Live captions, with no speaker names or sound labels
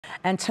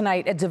And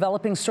tonight, a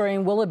developing story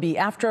in Willoughby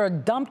after a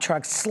dump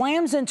truck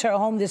slams into a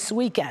home this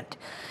weekend.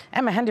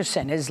 Emma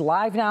Henderson is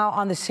live now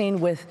on the scene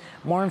with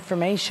more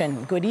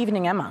information. Good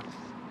evening, Emma.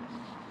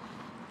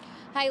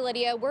 Hi,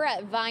 Lydia. We're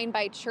at Vine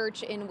by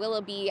Church in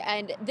Willoughby,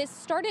 and this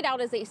started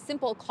out as a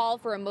simple call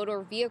for a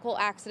motor vehicle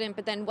accident,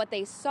 but then what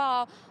they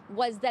saw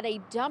was that a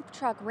dump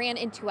truck ran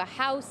into a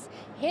house,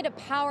 hit a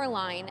power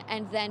line,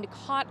 and then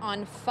caught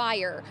on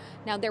fire.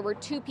 Now, there were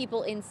two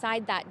people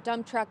inside that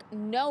dump truck,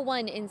 no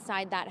one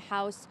inside that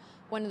house.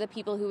 One of the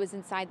people who was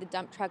inside the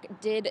dump truck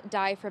did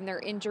die from their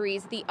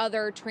injuries. The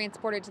other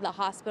transported to the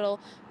hospital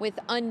with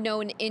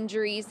unknown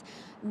injuries.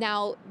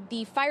 Now,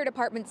 the fire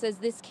department says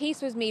this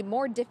case was made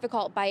more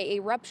difficult by a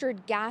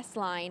ruptured gas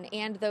line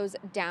and those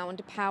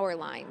downed power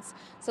lines.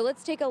 So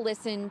let's take a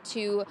listen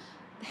to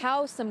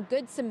how some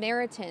Good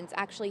Samaritans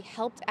actually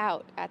helped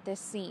out at this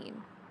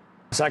scene.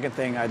 Second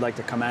thing, I'd like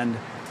to commend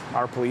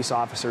our police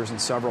officers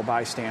and several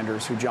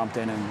bystanders who jumped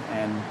in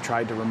and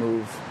tried to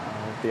remove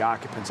the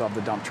occupants of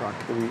the dump truck.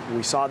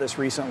 We saw this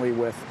recently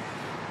with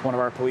one of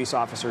our police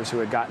officers who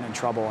had gotten in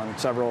trouble, and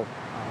several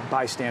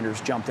bystanders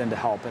jumped in to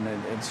help. And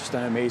it's just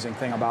an amazing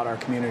thing about our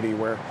community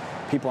where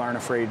people aren't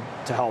afraid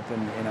to help in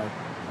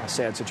a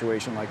sad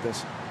situation like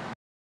this.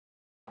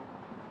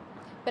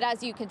 But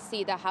as you can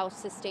see, the house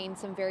sustained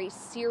some very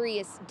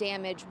serious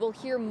damage. We'll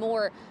hear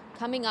more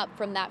coming up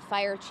from that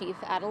fire chief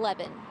at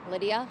 11.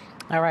 Lydia?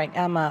 All right,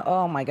 Emma.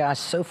 Oh, my gosh.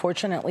 So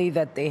fortunately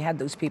that they had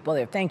those people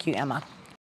there. Thank you, Emma.